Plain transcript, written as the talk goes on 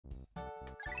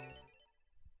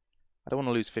don't want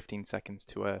to lose 15 seconds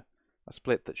to a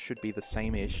split that should be the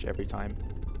same-ish every time.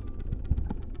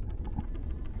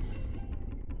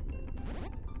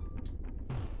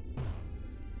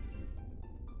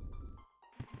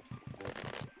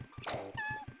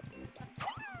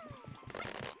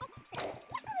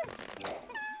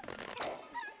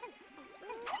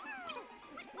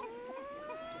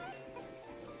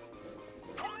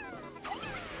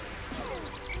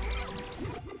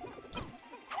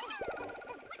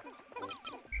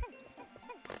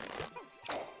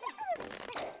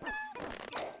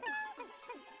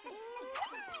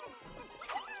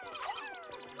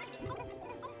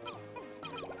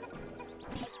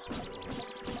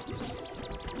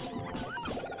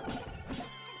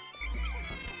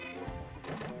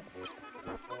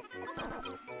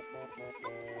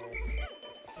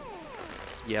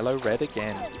 Yellow, red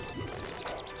again.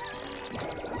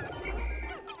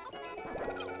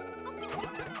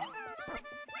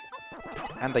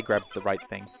 And they grabbed the right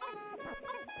thing.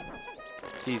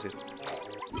 Jesus.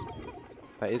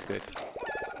 That is good.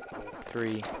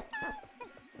 3.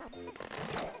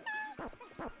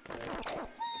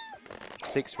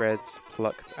 6 reds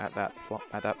plucked at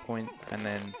that point, and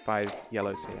then 5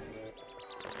 yellows here.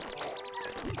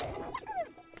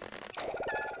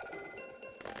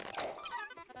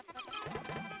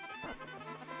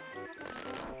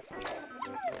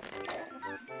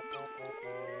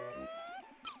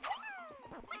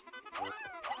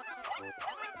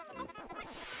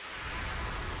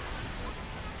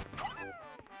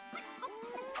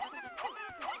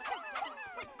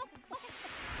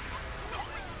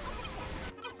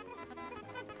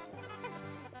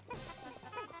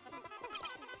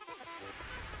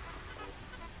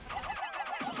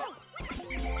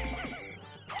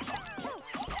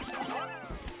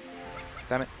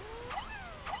 Damn it.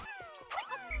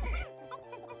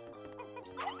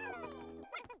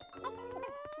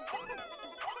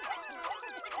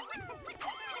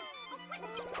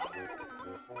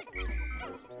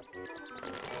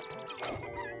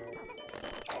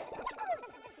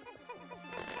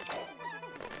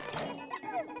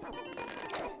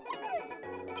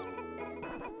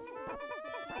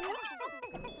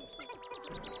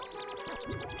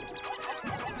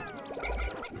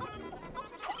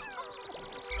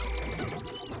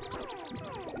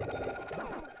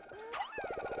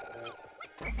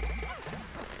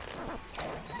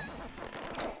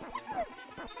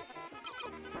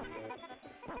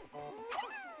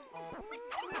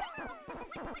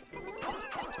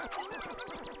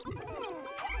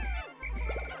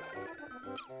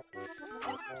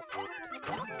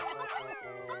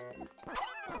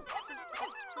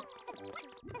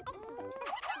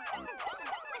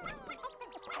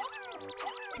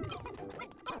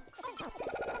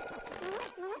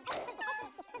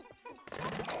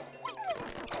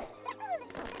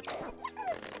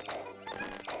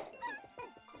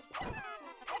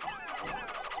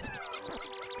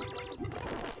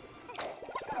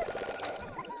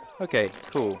 Okay,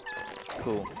 cool.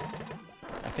 Cool.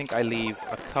 I think I leave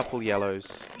a couple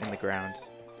yellows in the ground.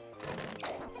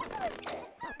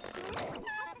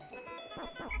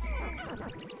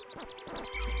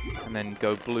 And then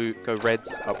go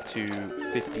reds up to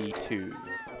 52.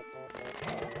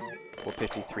 Or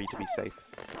 53 to be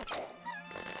safe.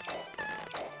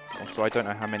 Also, I don't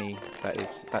know how many that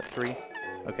is. Is that 3?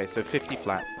 Okay, so 50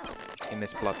 flat in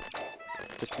this plug.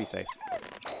 Just to be safe.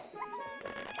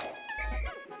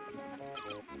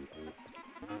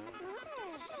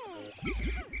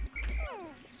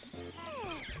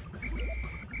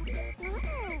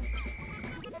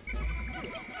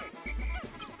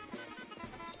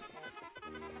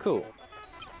 Cool.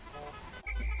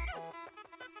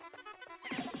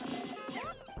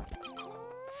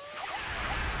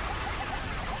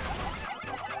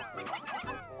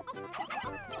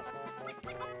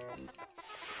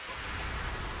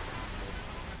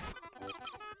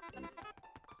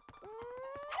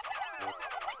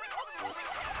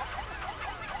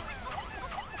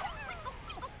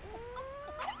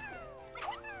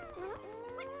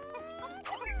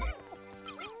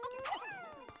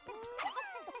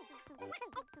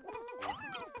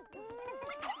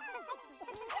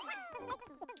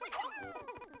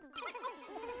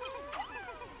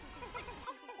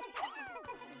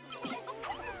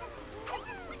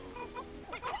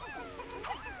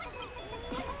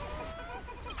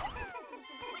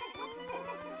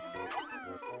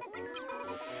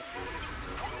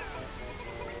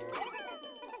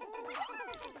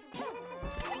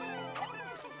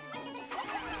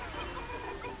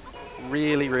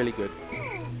 Really, really good.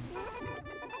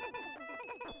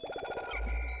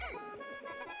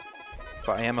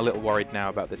 But I am a little worried now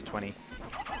about this 20.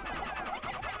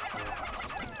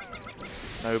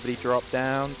 Nobody drop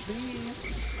down,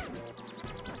 please.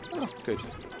 Oh, good.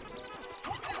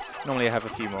 Normally I have a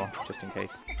few more, just in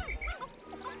case.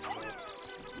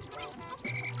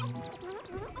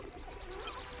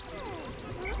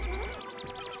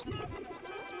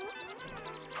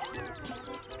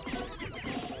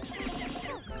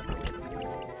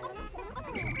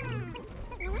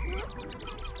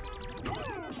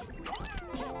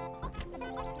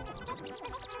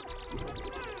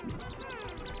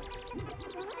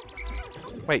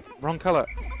 Wait, wrong color.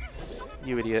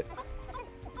 You idiot.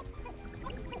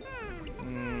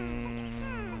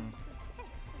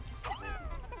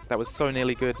 That was so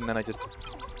nearly good, and then I just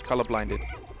color blinded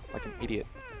like an idiot.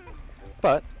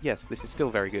 But yes, this is still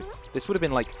very good. This would have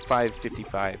been like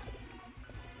 555.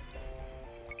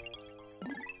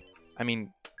 I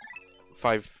mean,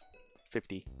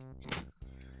 550.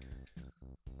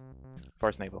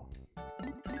 Forest Naval.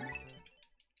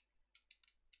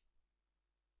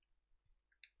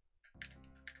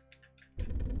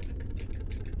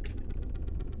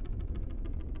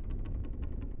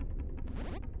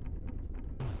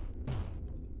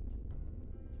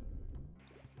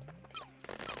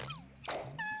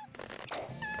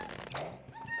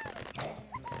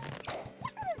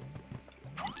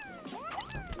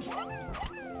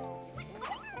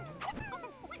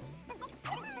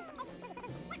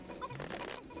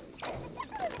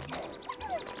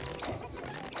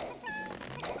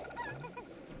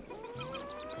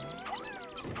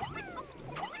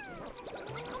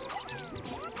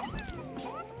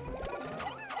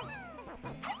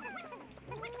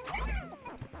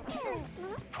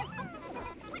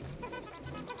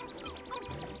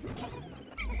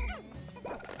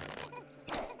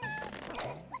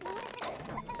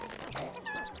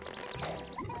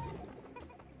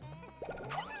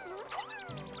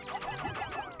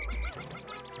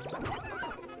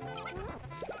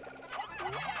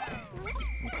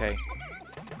 Okay.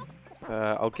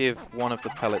 I'll give one of the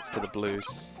pellets to the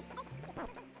blues.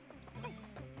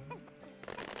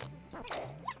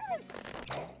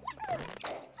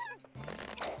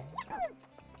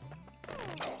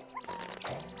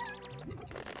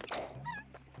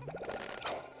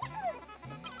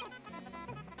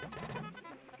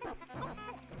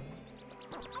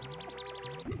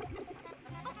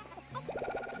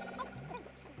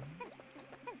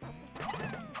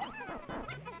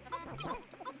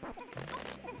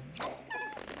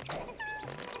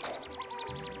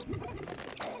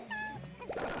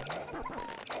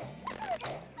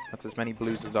 That's as many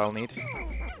blues as I'll need.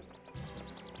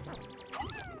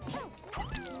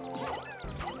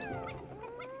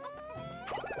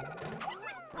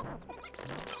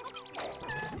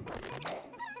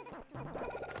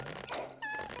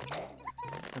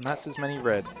 And that's as many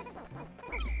red.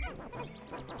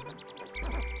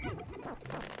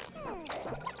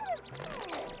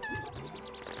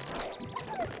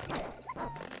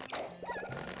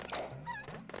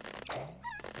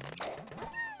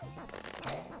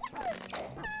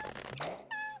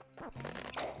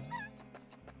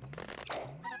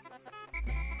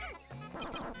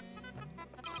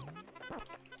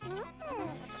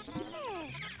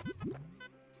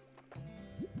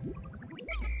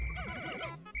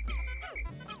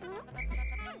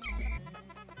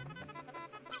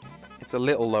 It's a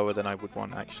little lower than I would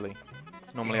want, actually.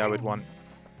 Normally I would want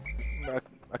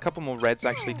a couple more reds,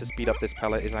 actually, to speed up this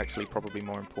pellet is actually probably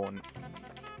more important.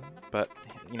 But,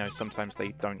 you know, sometimes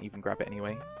they don't even grab it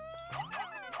anyway.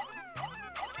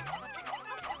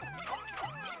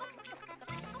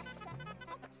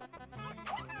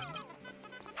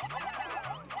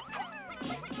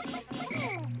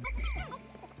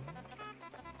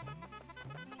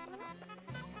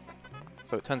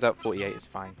 So it turns out 48 is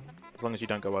fine, as long as you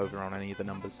don't go over on any of the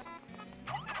numbers.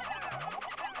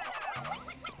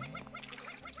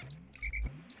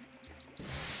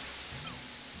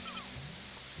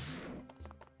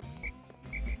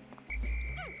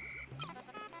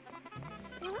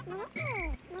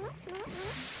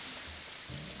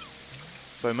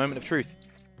 So, moment of truth.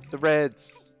 The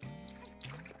reds.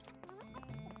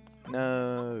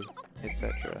 No,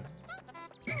 etc.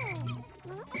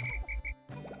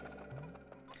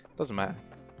 Doesn't matter.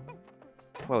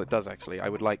 Well, it does actually. I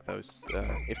would like those.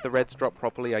 If the reds drop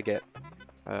properly, I get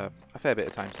a fair bit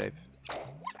of time save.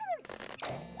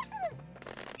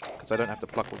 Because I don't have to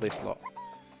pluck all this lot.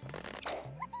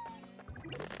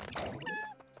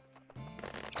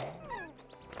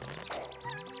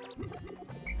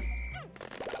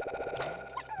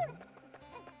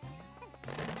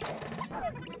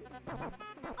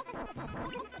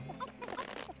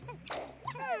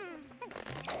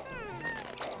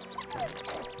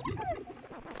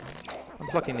 I'm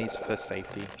plucking these for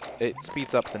safety. It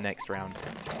speeds up the next round.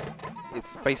 It's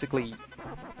basically,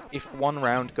 if one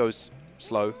round goes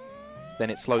slow, then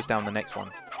it slows down the next one.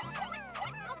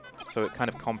 So it kind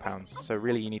of compounds. So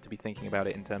really you need to be thinking about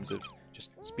it in terms of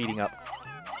just speeding up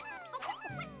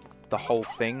the whole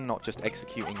thing, not just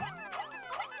executing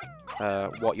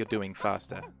what you're doing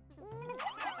faster.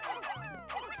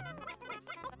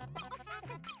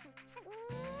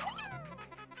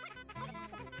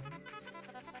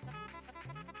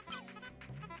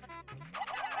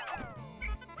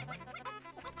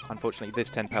 Unfortunately, this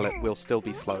 10 pellet will still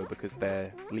be slow because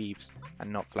they're leaves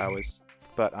and not flowers.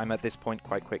 But I'm at this point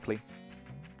quite quickly.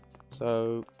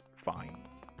 So, fine.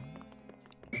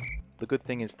 The good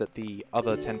thing is that the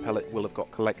other 10 pellet will have got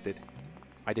collected.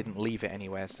 I didn't leave it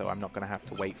anywhere, so I'm not going to have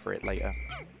to wait for it later.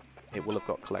 It will have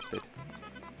got collected.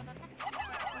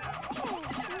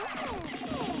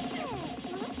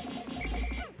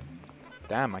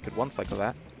 Damn, I could one-cycle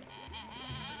that.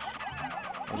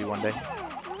 Maybe one day.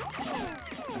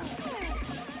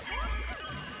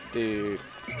 Dude.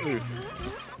 Oof.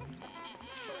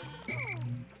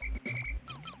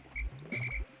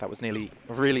 That was nearly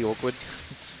really awkward,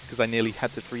 because I nearly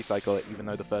had to 3-cycle it, even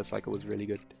though the first cycle was really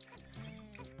good.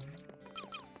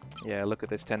 Yeah, look at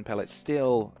this 10 pellet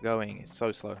still going. It's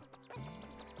so slow.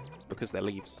 Because they're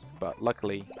leaves. But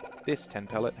luckily, this 10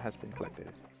 pellet has been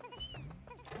collected.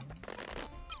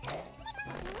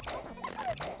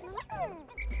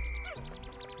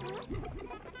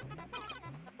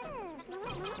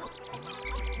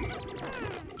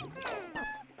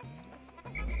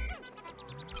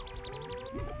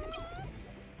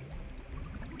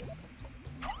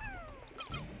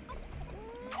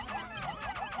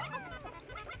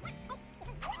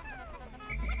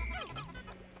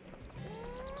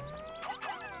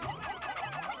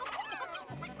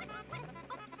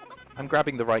 I'm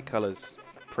grabbing the right colours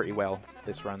pretty well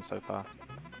this run so far.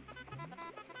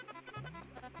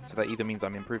 So that either means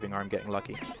I'm improving or I'm getting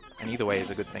lucky. And either way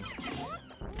is a good thing.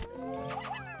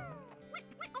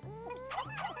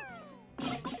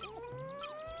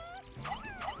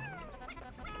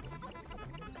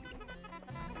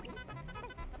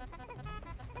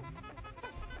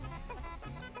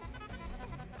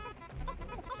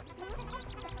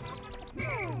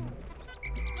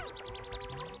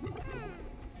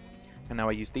 And now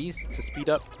I use these to speed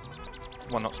up.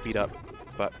 Well, not speed up,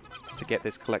 but to get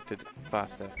this collected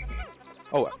faster.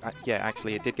 Oh, yeah,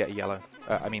 actually, it did get a yellow.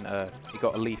 It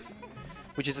got a leaf.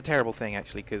 Which is a terrible thing,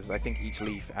 actually, because I think each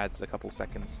leaf adds a couple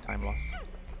seconds time loss.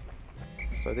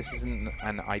 So this isn't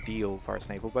an ideal forest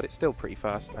navel, but it's still pretty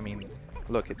fast. I mean,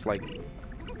 look, it's like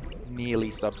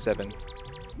nearly sub 7.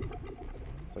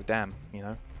 So damn, you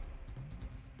know.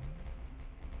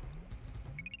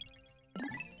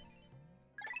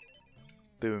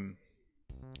 Boom.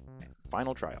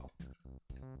 Final trial.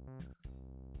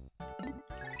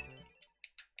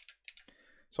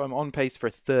 So I'm on pace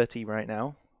for 30 right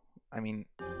now. I mean,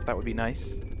 that would be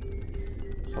nice.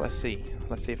 So let's see.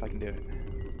 Let's see if I can do it.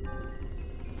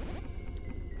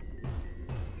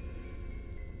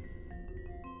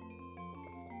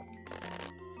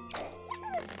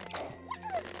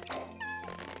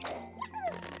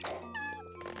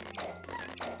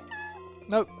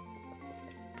 Nope.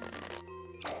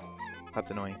 That's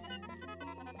annoying.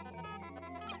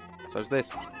 So's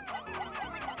this.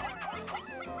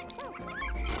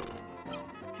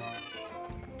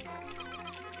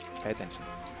 Pay attention.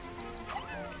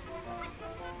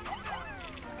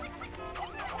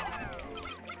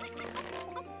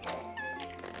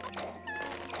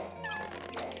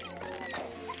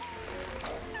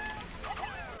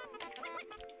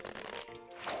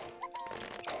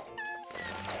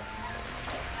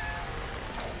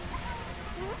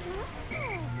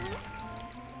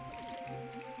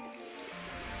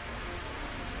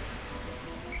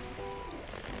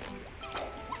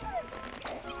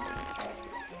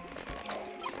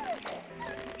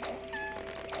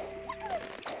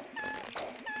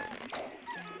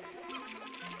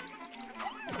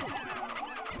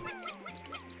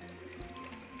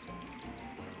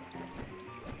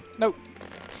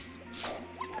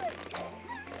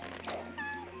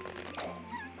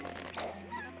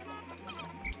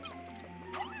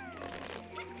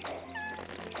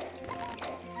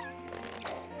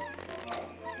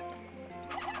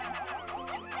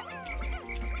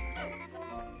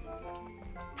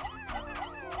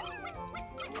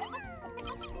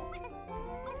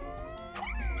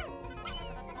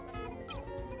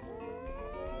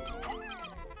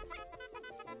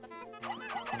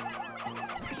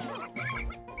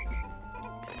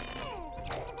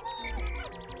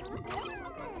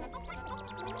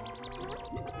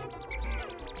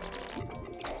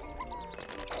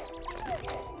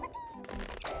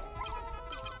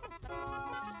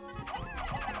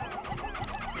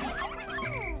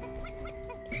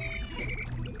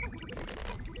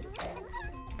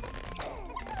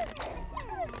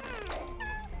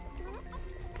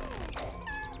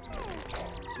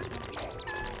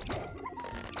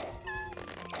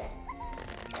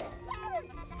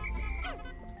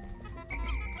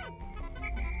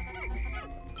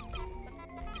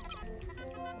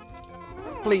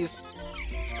 Please.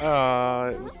 It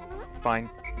was fine.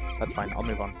 That's fine. I'll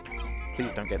move on.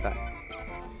 Please don't get that.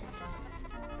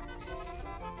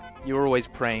 You were always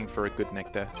praying for a good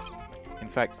nectar. In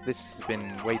fact, this has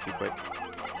been way too quick.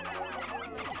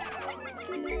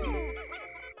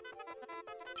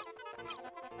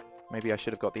 Maybe I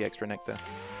should have got the extra nectar.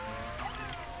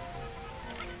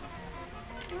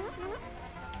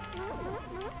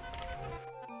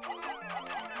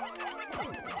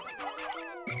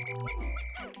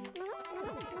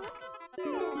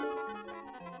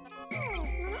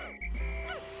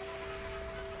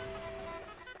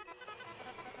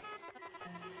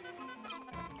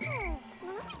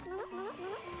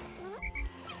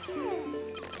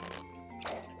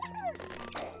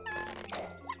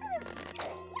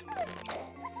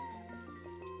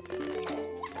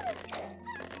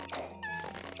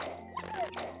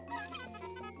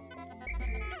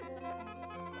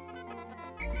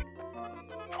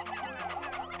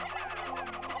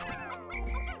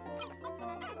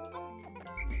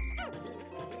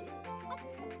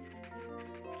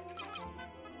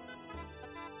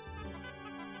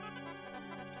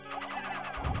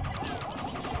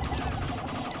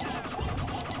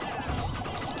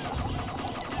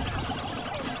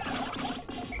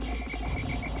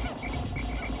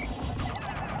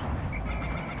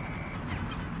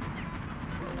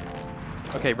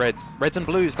 Okay, reds. Reds and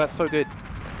blues, that's so good.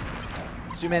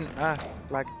 Zoom in. Ah,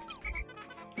 lag.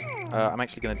 I'm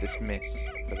actually going to dismiss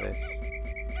for this.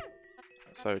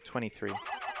 So, 23.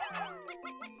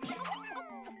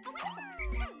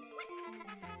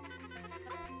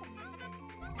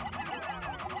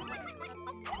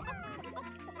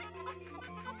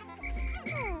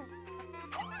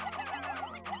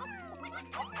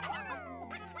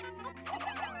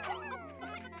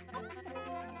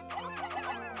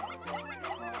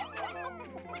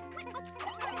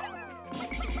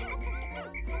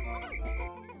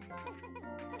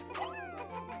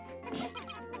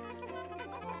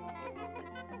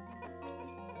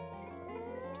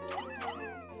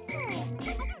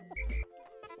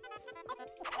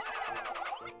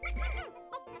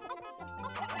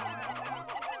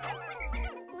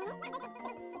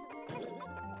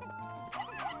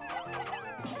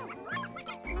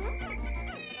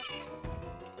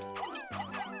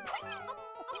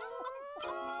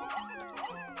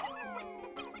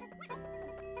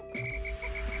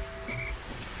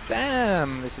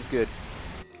 Damn, this is good.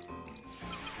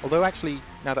 Although actually,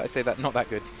 now that I say that, not that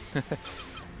good.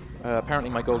 Apparently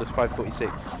my gold is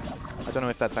 546. I don't know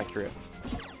if that's accurate.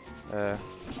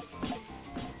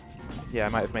 Yeah, I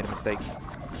might have made a mistake.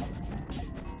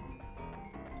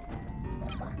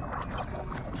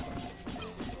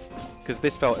 Because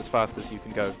this felt as fast as you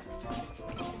can go.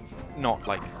 Not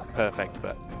like perfect,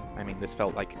 but I mean this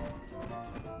felt like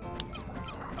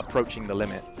approaching the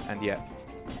limit, and yet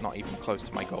not even close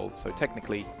to my gold. So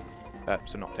technically,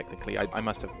 so not technically, I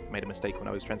must have made a mistake when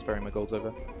I was transferring my golds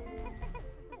over.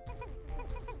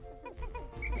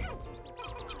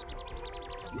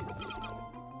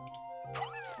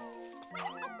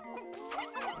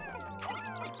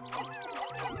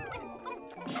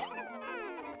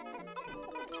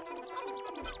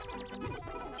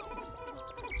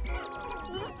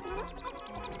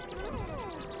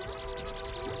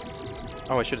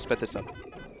 Oh, I should have sped this up.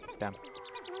 Damn.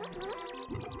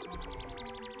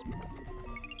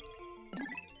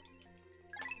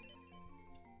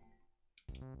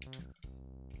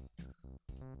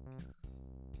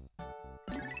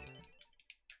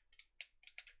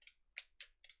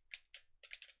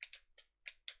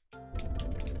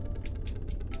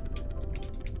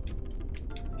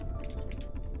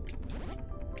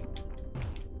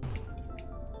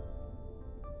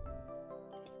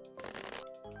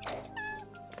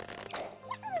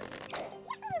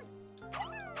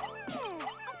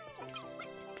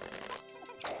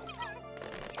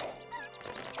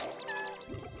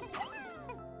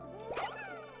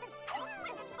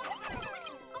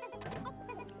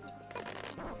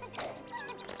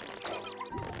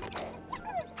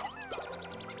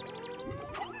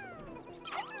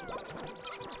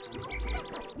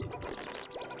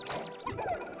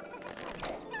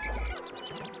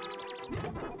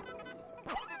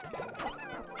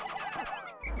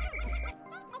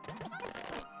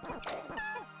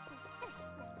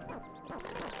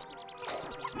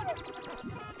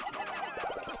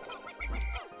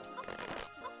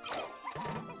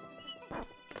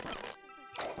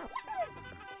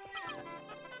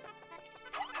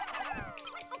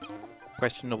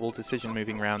 Questionable decision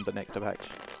moving around the next batch.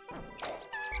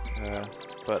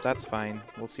 But that's fine.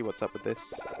 We'll see what's up with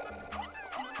this.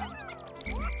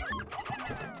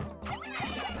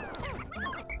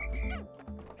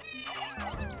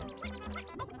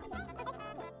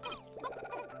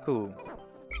 Cool.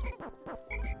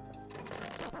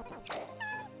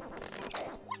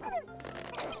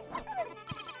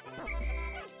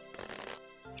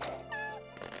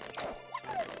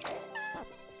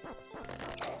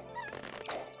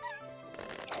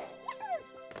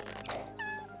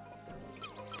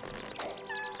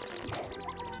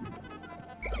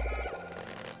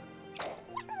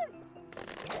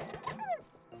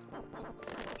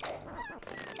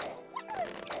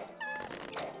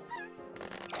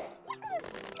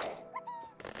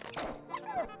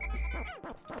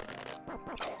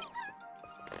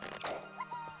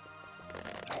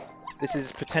 This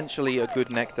is potentially a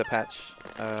good nectar patch.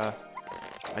 I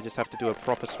just have to do a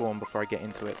proper swarm before I get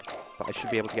into it. But I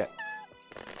should be able to get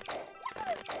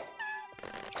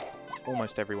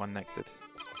almost everyone nectared.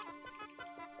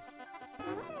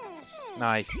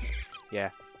 Nice. Yeah,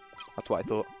 that's what I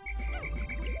thought.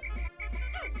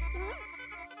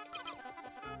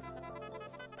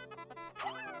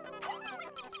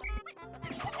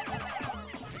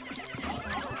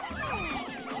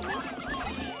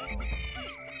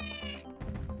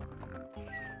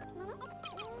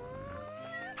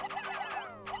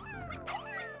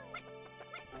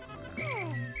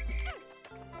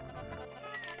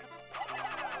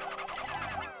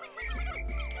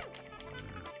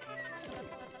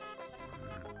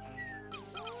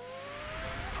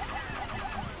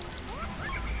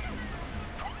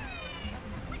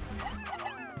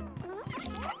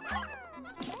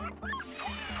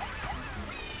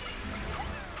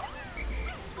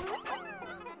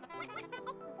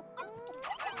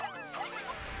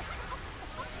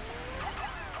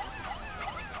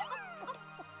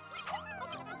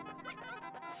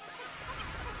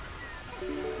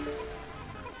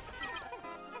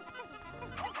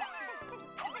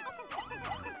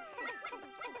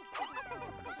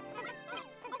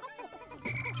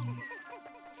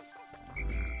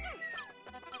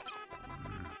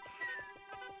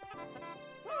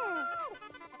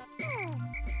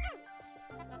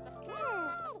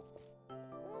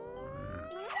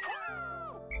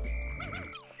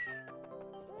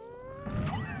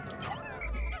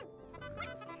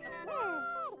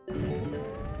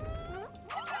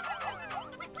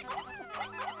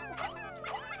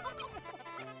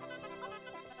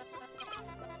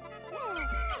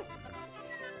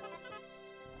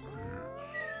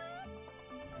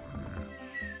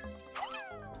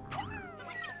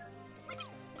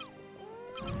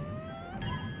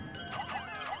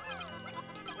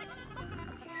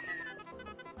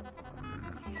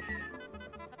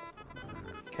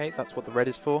 Okay, that's what the red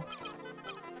is for.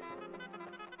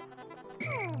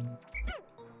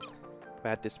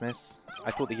 Bad dismiss.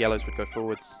 I thought the yellows would go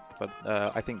forwards, but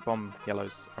I think bomb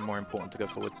yellows are more important to go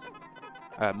forwards.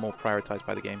 More prioritized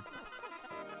by the game.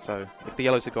 So, if the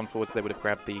yellows had gone forwards, they would have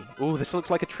grabbed the... Ooh, this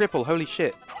looks like a triple! Holy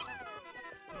shit!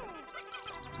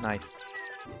 Nice.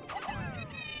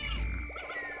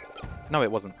 No, it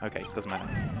wasn't. Okay, doesn't matter.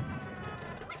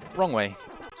 Wrong way.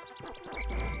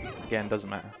 Again, doesn't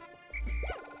matter.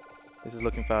 This is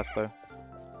looking fast, though.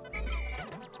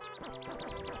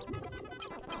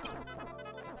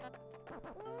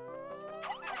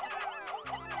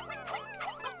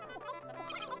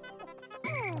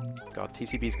 God,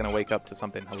 TCB's gonna wake up to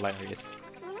something hilarious.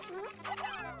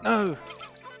 No!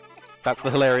 That's the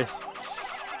hilarious.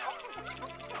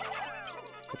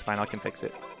 It's fine, I can fix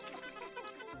it.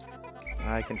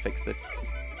 I can fix this.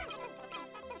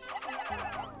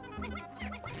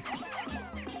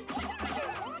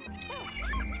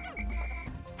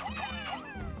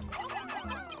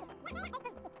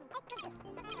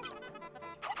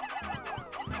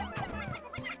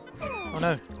 Oh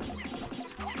no.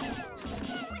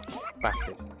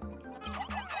 Bastard.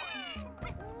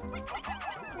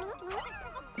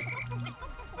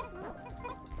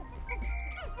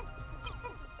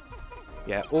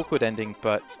 Yeah, awkward ending,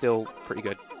 but still pretty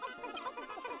good.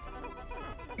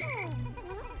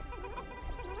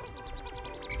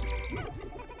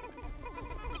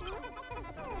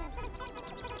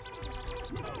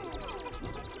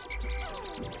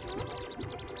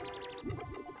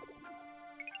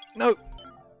 No!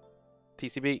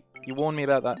 TCB, you warned me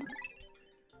about that.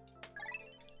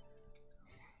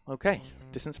 Okay,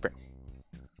 Distant Spring.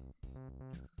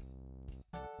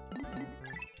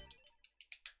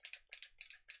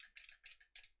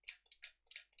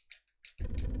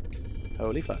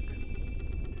 Holy fuck.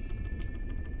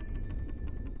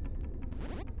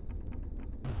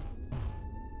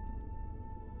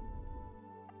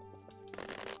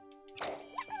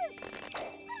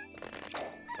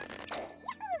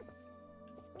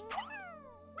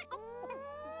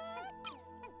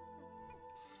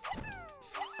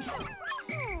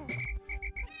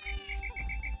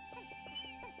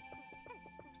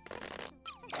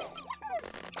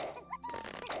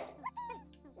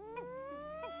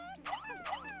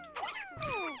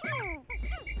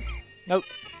 Nope.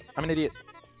 I'm an idiot.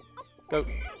 Go.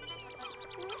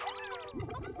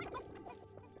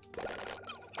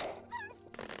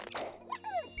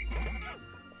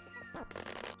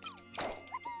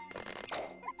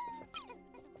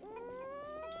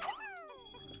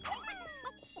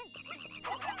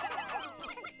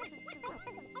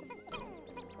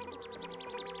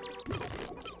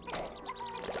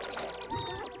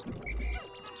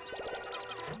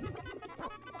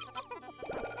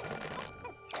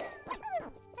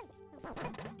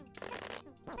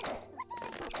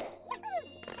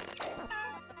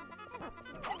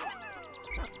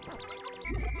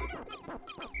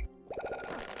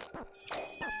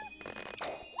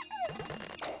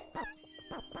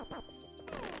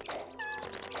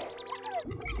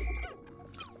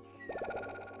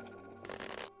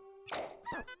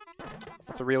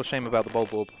 It's a real shame about the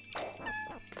bulb orb.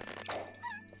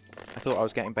 I thought I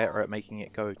was getting better at making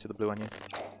it go to the blue onion.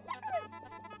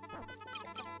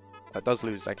 That does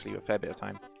lose actually a fair bit of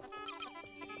time.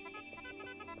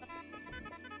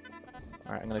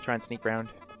 Alright, I'm gonna try and sneak round.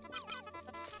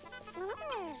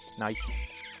 Nice.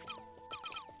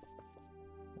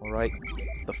 Alright,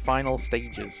 the final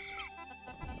stages.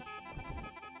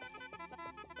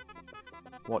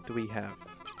 What do we have?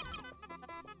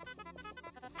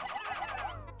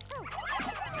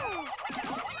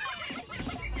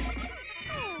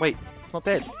 Wait, it's not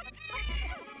dead.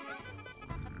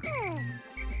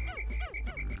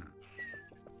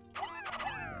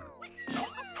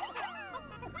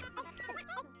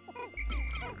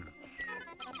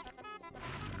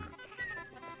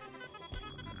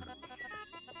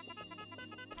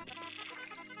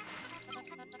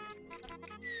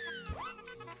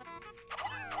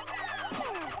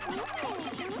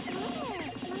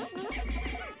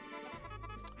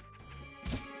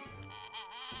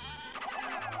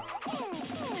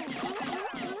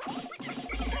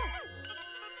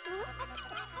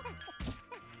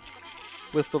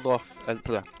 Whistled off.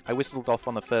 I whistled off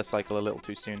on the first cycle a little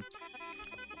too soon.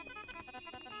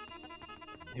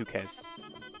 Who cares?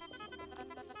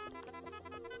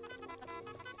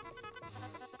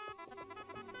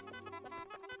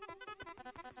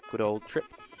 Good old trip.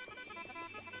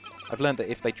 I've learned that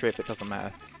if they trip, it doesn't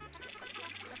matter.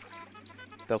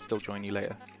 They'll still join you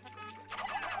later.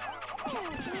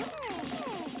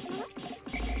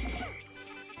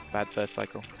 Bad first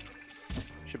cycle.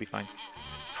 Should be fine.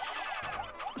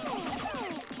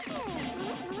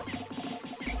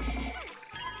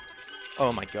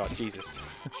 Oh my god, Jesus.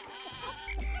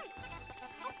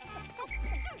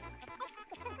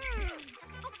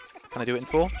 Can I do it in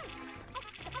 4? No,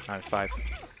 5.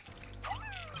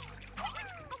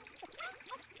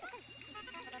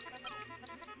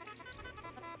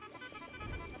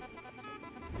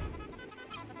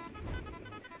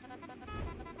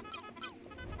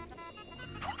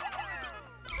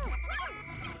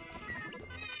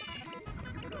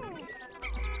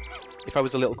 If I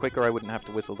was a little quicker, I wouldn't have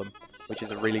to whistle them, which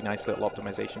is a really nice little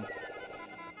optimization.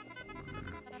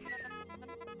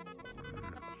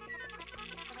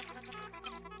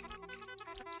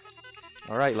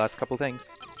 Alright, last couple things.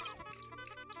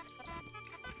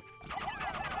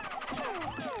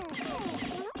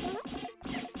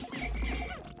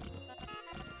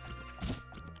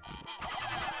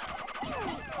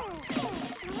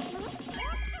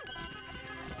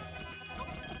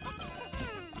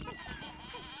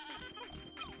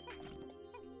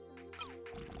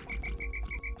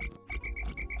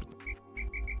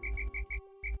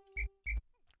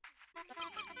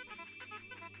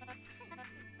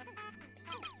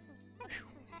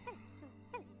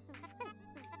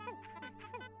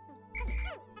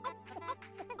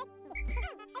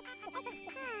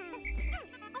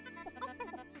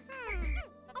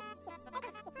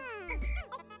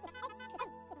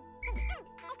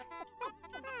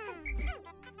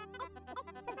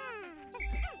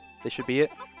 This should be it.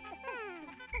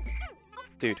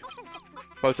 Dude,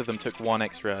 both of them took 1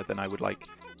 extra than I would like.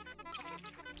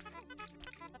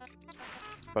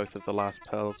 Both of the last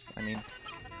pearls, I mean.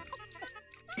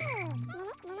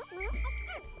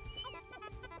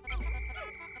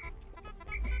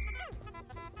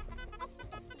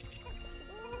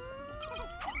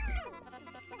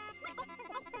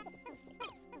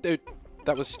 Dude,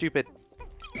 that was stupid.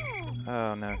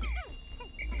 Oh no.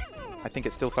 I think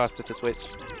it's still faster to switch.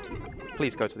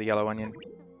 Please go to the yellow onion.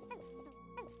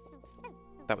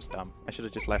 That was dumb. I should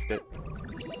have just left it.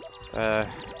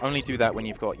 Only do that when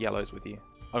you've got yellows with you.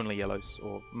 Only yellows,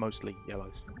 or mostly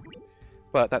yellows.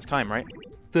 But that's time, right?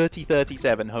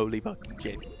 30:37, holy fucking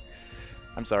shit.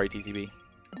 I'm sorry, TCB.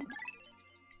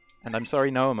 And I'm sorry,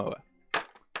 Noah Moa.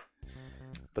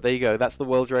 But there you go, that's the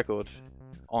world record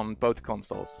on both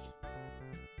consoles.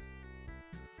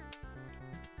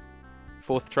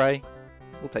 4th try,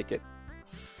 we'll take it.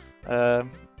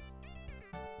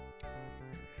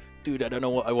 Dude, I don't know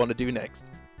what I want to do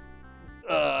next.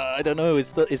 I don't know,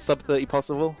 is sub 30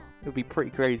 possible? It would be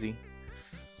pretty crazy.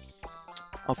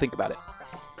 I'll think about it.